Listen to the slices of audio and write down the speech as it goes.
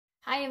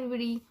Hi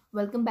everybody,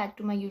 welcome back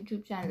to my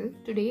YouTube channel.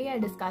 Today I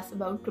discuss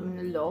about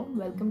criminal law.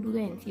 Welcome to the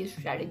NCA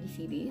strategy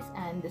series,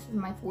 and this is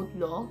my fourth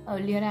vlog.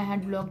 Earlier I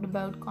had vlogged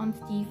about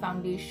Consti,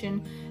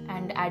 Foundation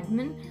and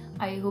Admin.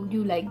 I hope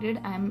you liked it.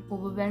 I'm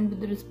overwhelmed with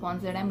the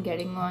response that I'm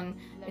getting on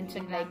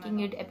Instagram,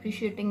 liking it,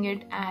 appreciating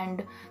it,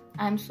 and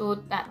I'm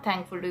so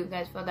thankful to you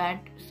guys for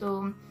that.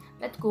 So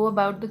let's go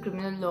about the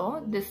criminal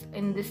law.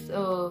 In this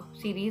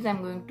series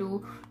I'm going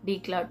to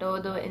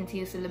declutter the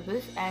NCA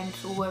syllabus, and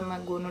so what am I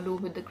going to do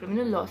with the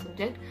criminal law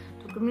subject.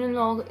 So criminal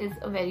law is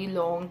a very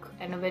long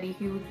and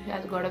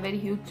has got a very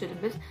huge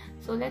syllabus.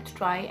 So let's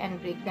try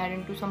and break that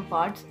into some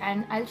parts,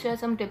 and I'll share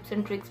some tips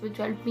and tricks which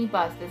helped me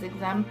pass this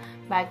exam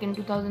back in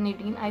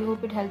 2018. I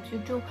hope it helps you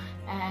too.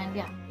 And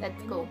yeah,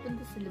 let's go. Open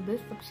the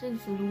syllabus. सबसे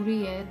ज़रूरी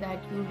है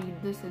that you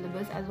read the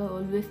syllabus. As I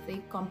always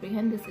say,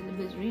 comprehend the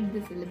syllabus, read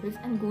the syllabus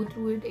and go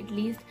through it. At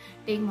least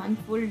take one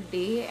full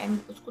day and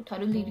उसको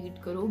thoroughly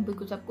read करो,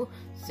 because आपको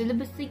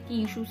syllabus से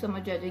key issue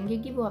समझ आ जाएंगे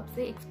कि वो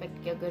आपसे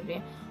expect क्या कर रहे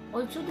हैं.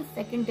 Also, the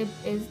second tip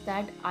is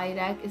that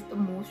IRAC is the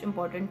most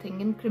important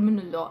thing in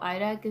criminal law.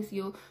 IRAC is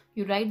you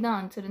write the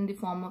answer in the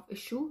form of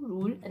issue,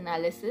 rule,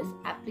 analysis,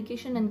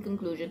 application and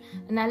conclusion.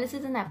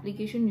 Analysis and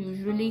application,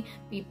 usually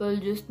people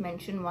just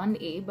mention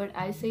 1A, but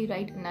I say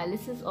write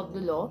analysis of the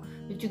law,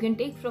 which you can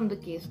take from the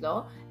case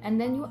law, and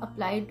then you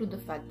apply it to the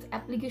facts.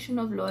 Application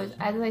of law is,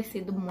 as I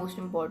say, the most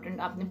important.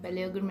 आपने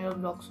पहले अगर मेरा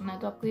vlog सुना है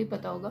तो आपको ये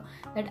पता होगा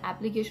that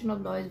application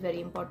of law is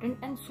very important,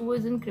 and so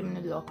is in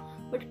criminal law.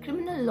 But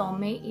criminal law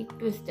में एक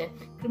twist है.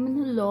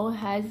 Criminal law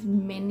has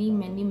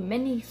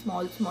many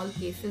small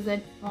cases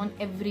on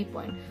every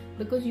point,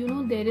 because you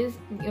know it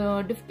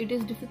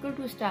is difficult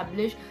to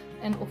establish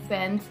an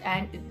offense,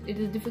 and it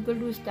is difficult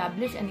to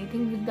establish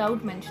anything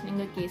without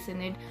mentioning a case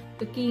in it.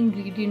 The key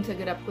ingredients,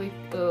 अगर आपको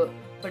एक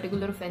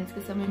particular offense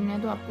के समझना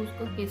है तो आपको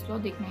उसका case law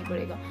देखना ही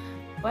पड़ेगा.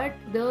 But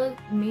the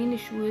main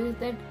issue is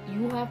that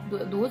you have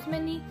those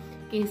many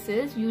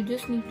cases, you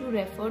just need to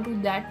refer to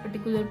that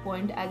particular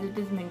point as it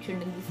is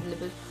mentioned in the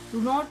syllabus.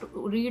 Do not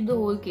read the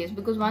whole case,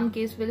 because one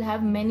case will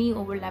have many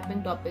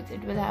overlapping topics.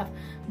 It will have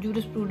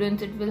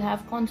jurisprudence, it will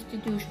have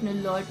constitutional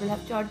law, it will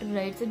have charter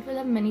rights, it will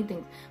have many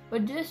things.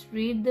 But just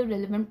read the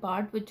relevant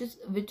part which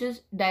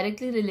is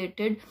directly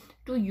related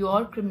to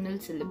your criminal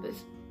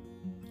syllabus.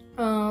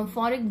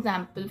 For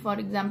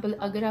example,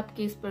 अगर आप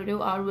case पढ़ रहे हो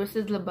R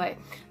versus Labai,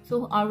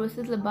 so R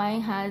versus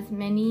Labai has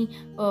many,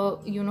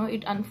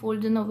 it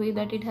unfolds in a way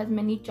that it has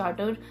many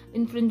charter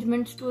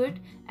infringements to it,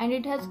 and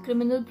it has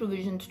criminal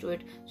provisions to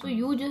it. So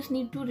you just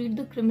need to read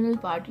the criminal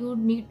part.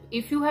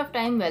 If you have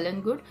time, well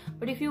and good,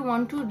 but if you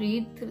want to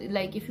read,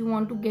 if you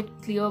want to get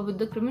clear with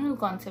the criminal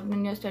concept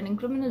when you're studying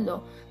criminal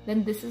law,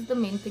 then this is the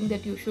main thing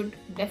that you should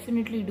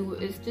definitely do,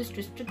 is just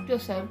restrict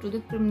yourself to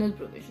the criminal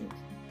provisions.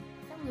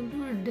 I'm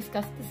going to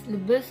discuss the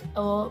syllabus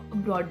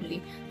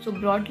broadly. So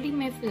broadly,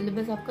 my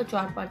syllabus आपका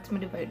 4 parts में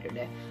divided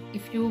है.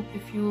 If you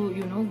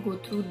go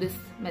through this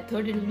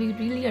method, it will be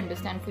really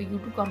understand for you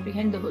to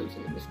comprehend the whole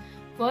syllabus.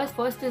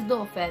 First is the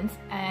offense,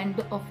 and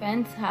the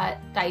offense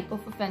type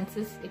of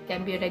offenses. It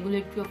can be a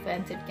regulatory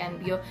offense, it can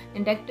be a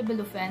indictable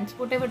offense,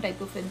 whatever type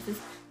of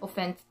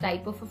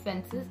type of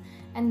offenses,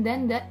 and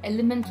then the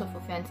elements of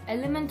offense.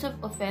 Elements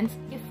of offense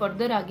के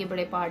further आगे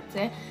बड़े parts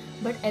हैं,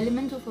 but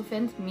elements of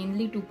offense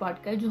mainly 2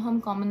 part का है, जो हम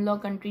common law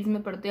countries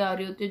में पढ़ते आ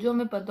रहे होते हैं, जो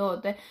हमें पता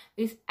होता है,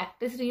 is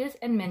actus reus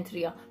and mens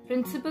rea.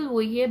 Principle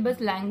वही है, बस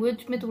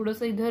language में थोड़ा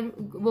सा इधर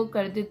वो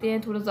कर देते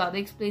हैं, थोड़ा ज़्यादा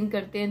explain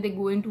करते हैं, they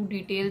go into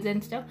details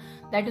and stuff.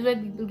 That is why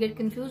people get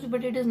confused,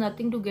 but it is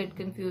nothing to get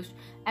confused.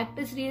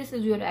 Actus reus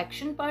is your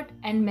action part,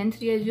 and mens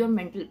rea is your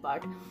mental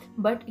part.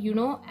 But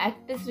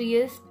actus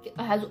reus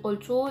has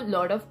also a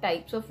lot of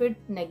types of it,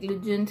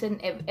 negligence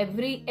and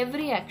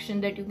every action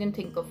that you can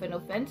think of an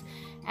offense,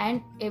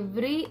 and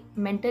every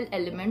mental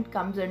element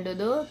comes under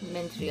the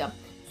mens rea.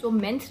 So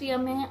mens rea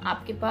में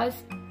आपके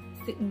पास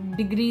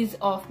degrees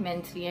of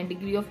mens rea and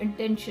degree of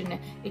intention.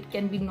 It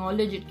can be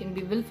knowledge, it can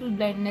be willful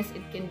blindness,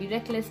 it can be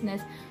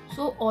recklessness.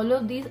 So all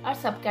of these are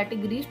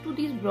subcategories to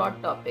these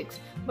broad topics.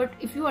 But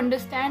if you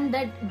understand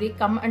that they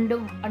come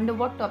under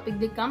what topic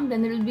they come,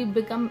 then it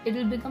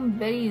will become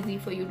very easy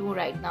for you to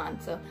write the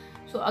answer.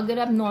 So अगर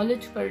आप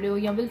knowledge पढ़ रहे हो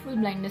या willful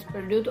blindness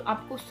पढ़ रहे हो, तो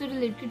आपको उससे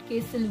related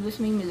case syllabus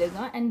में ही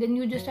मिलेगा, and then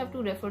you just have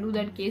to refer to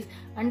that case,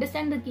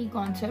 understand the key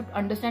concept,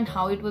 understand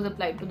how it was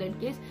applied to that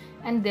case,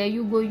 and there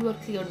you go, you are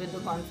clear with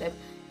the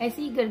concept.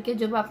 ऐसे ही करके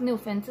जब आपने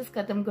offenses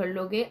खत्म कर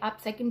लोगे, आप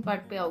second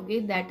part पे आओगे,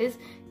 that is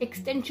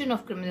extension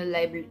of criminal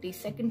liability.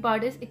 Second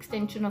part is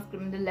extension of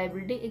criminal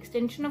liability.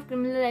 Extension of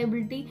criminal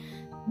liability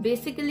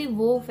basically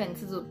वो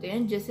ऑफेंसेस होते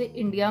हैं, जैसे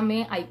इंडिया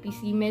में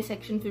आईपीसी में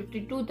सेक्शन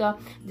 52 था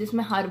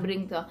जिसमें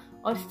हार्बरिंग था,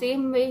 और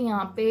सेम वे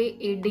यहाँ पे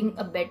एडिंग,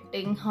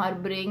 अबेटिंग,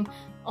 हार्बरिंग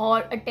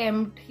और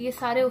अटेम्प्ट, ये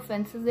सारे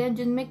ऑफेंसेस हैं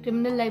जिनमें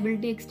क्रिमिनल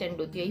लाइबिलिटी एक्सटेंड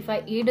होती है. If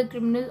I add a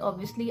criminal,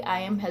 obviously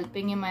I am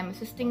helping him, I am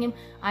assisting him,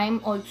 I am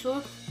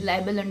also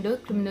liable under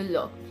criminal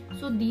law.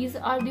 So these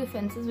are the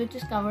offences which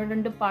is covered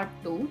under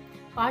part 2.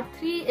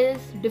 Part 3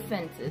 is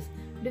defences.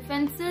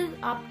 Defences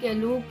आप कह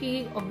लो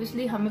कि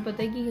obviously हमें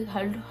पता है कि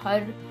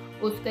हर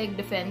उसका एक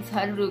defence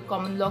हर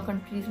common law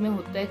countries में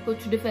होता है.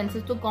 कुछ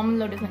डिफेंसेस तो कॉमन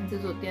लॉ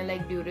डिफेंसेस होते हैं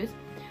like ड्यूरिस,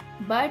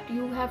 but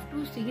you have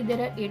to see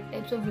there are 8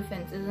 types of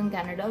defenses in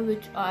Canada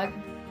which are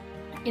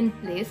in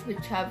place,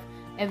 which have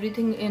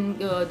everything in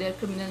their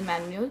criminal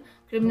manual.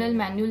 Criminal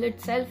manual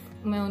itself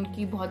में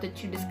उनकी बहुत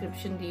अच्छी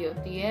description दी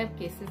होती है,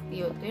 cases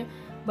दिए होते हैं,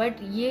 बट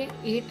ये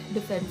 8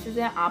 डिफेंसेस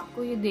है.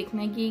 आपको ये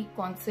देखना है कि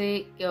कौन से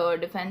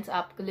डिफेंस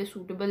आपके लिए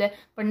सूटेबल है.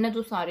 पढ़ना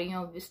तो सारे हैं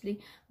obviously,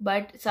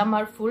 but some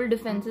are full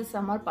defences,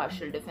 some are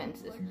partial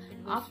defences.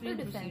 After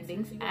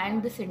defencing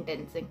and the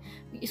sentencing,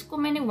 इसको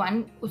मैंने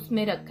 1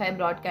 उसमें रखा है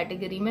ब्रॉड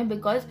कैटेगरी में,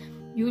 बिकॉज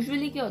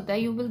यूजुअली क्या होता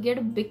है, you will get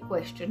a big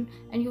question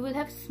and you will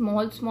have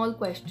small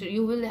question.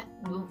 You will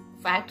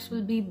facts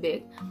will be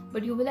big,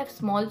 but you will have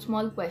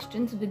small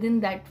questions within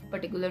that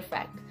particular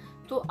fact.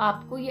 तो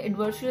आपको ये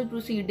adversarial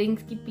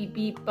proceedings की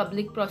PP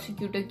public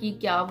prosecutor की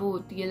क्या वो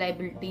होती है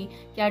liability,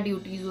 क्या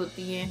ड्यूटीज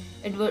होती हैं,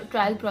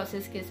 ट्रायल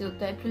प्रोसेस कैसे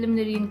होता है,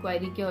 प्रिलिमिनरी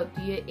इंक्वायरी क्या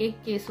होती है,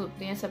 एक केस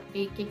होते हैं,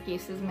 सबके एक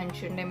केसेस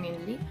मेंशन्ड है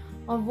मेनली,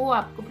 और वो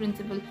आपको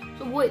प्रिंसिपल.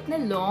 तो वो इतने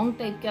लॉन्ग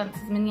टाइप के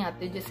आंसर्स में नहीं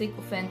आते जैसे एक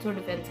ऑफेंस और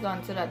डिफेंस का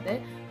आंसर आता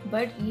है,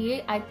 बट ये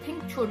आई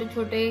थिंक छोटे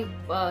छोटे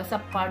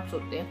सब पार्ट्स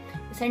होते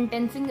हैं.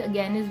 Sentencing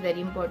again is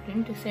very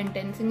important.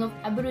 Sentencing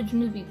of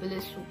aboriginal people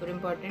is super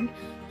important.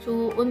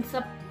 सो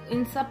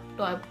इन सब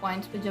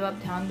पॉइंट्स पे जब आप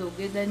ध्यान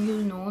दोगे, then you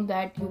know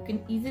that you can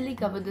easily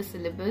cover the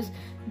syllabus.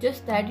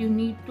 Just that you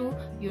need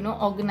to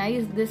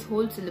organise this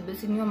whole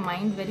syllabus in your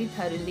mind very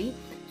thoroughly,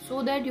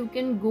 so that you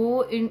can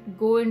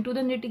go into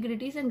the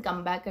nitty-gritties and come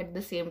back at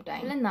the same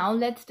time. And now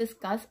let's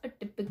discuss a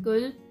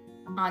typical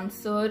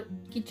answer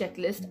की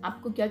checklist.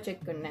 आपको क्या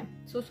check करना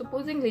है? So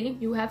supposingly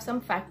you have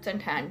some facts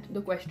at hand.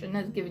 The question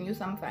has given you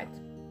some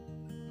facts.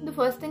 The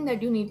first thing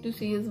that you need to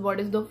see is what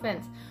is the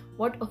offense.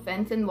 What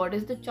offense and what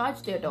is the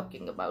charge they are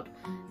talking about.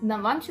 Now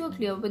once you are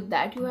clear with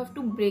that, you have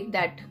to break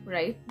that,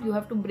 right? You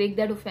have to break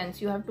that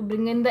offense. You have to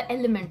bring in the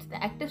elements,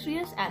 the actus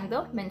reus and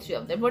the mens rea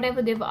of that,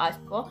 whatever they've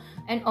asked for.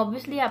 And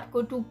obviously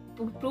aapko to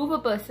prove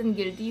a person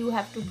guilty, you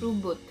have to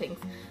prove both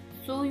things.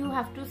 So you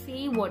have to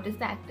see what is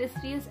the actus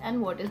reus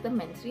and what is the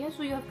mens rea.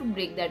 So you have to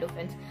break that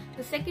offense.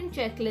 The second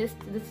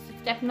checklist, this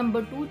step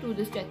number 2 to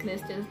this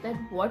checklist is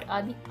that what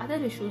are the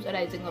other issues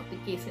arising of the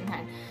case in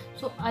hand.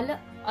 So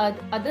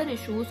other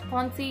issues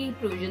कौन सी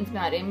provisions में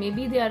आ रहे हैं.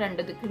 Maybe they are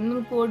under the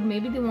criminal code,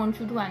 maybe they want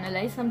you to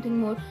analyze something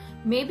more,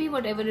 maybe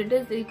whatever it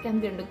is, it can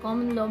be under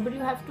common law, but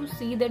you have to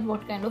see that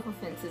what kind of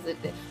offense is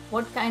it,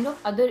 what kind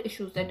of other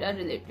issues that are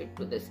related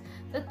to this.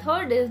 The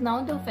third is now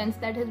the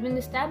offense that has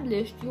been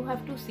established, you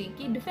have to see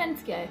कि defense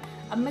क्या है.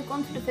 अब मैं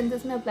कौन से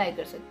defenses में apply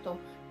कर सकता हूँ.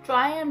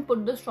 Try and put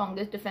the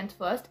strongest defense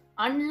first,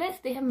 unless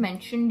they have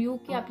mentioned you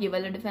कि आप ये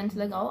वाला defense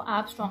लगाओ,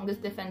 आप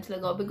strongest defense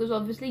लगाओ, because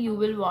obviously you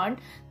will want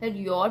that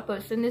your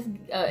person is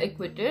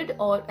acquitted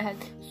or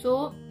has. So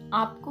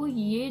आपको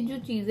ये जो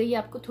चीज़ है ये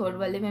आपको थर्ड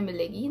वाले में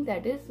मिलेगी.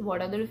 That is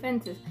what are the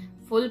defenses.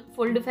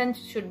 Full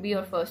defense should be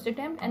your first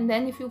attempt, and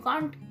then if you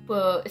can't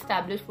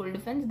establish full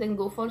defense, then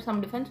go for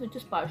some defense which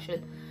is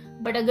partial.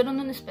 But अगर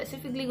उन्होंने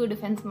specifically कोई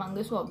defense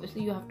मांगे, so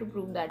obviously you have to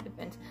prove that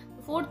defense.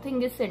 The fourth thing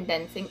is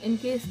sentencing. In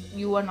case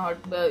you are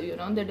not,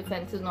 the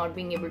defense is not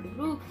being able to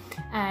prove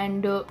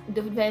and the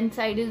defense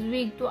side is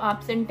weak, तो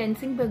आप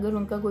sentencing पे अगर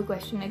उनका कोई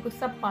question है, कोई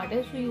सब part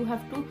है, so you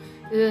have to,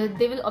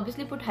 they will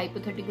obviously put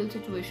hypothetical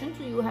situation,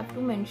 so you have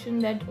to mention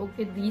that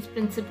okay, these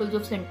principles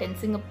of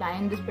sentencing apply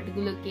in this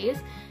particular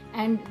case,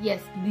 and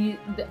yes,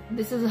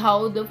 this is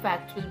how the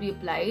facts will be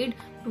applied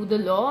to the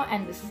law,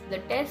 and this is the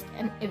test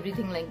and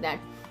everything like that.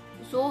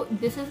 So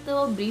this is the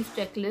brief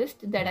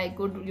checklist that I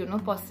could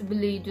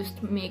possibly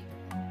just make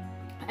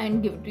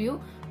and give to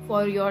you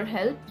for your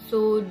help.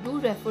 So do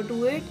refer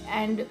to it,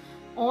 and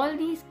all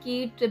these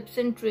key tips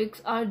and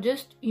tricks are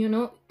just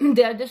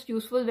they are just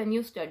useful when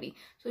you study.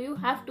 So you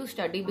have to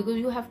study because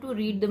you have to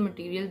read the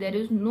material. There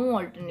is no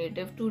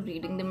alternative to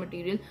reading the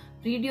material.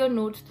 Read your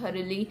notes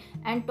thoroughly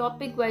and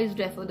topic wise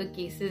refer the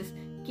cases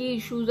कि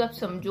issues आप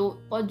समझो,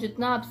 और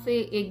जितना आपसे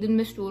एक दिन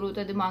में store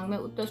होता है दिमाग में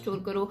उतना स्टोर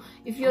करो.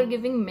 If you are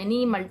giving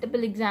many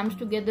multiple exams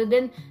together,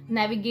 then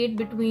navigate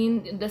between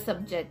the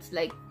subjects.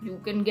 Like you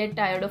can get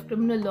tired of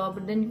criminal law,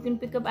 but then you can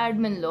pick up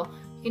admin law.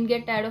 You can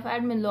get tired of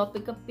admin law,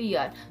 pick up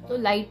PR. So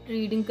light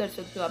reading कर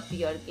सकते हो आप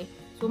PR के.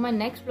 So my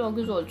next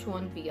blog is also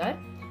on PR.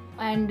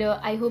 And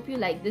I hope you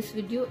like this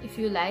video. If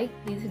you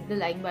like, please hit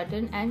the like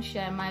button and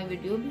share my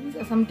video. These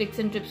are some tips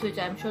and tips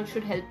which I'm sure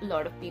should help a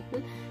lot of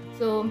people.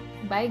 So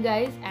bye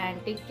guys and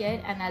take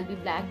care, and I'll be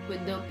back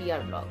with the PR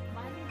blog.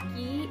 One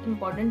key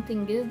important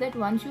thing is that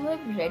once you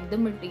have read the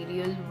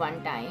material one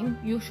time,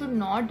 you should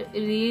not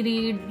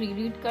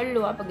reread कर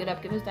लो आप अगर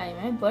आपके पास time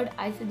है. But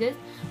I suggest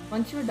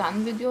once you're done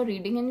with your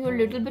reading and you're a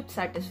little bit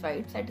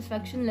satisfied,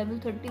 satisfaction level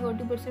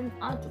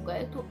 30-40% आ चुका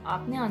है, तो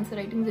आपने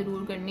answer writing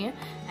ज़रूर करनी है.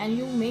 And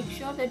you make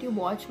sure that you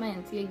watch my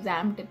NCA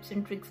exam tips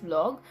and tricks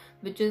vlog,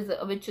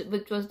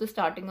 which was the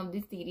starting of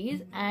this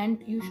series,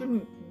 and you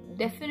should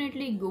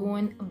definitely go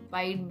and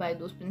abide by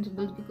those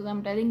principles, because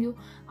I'm telling you,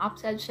 आप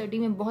self study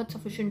में बहुत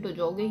sufficient हो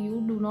जाओगे.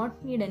 You do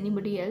not need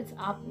anybody else.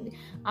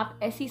 आप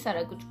ऐसे ही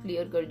सारा कुछ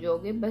clear कर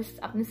जाओगे. बस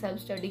अपने सेल्फ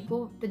स्टडी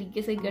को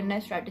तरीके से करना है,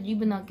 स्ट्रैटेजी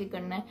बना के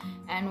करना है.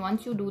 And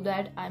once you do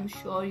that, I am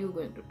sure you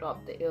going to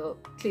top the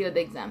clear the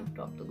exam.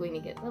 Top तो कोई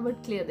नहीं कहता,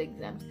 but clear the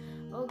exams.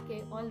 Okay,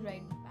 all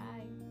right.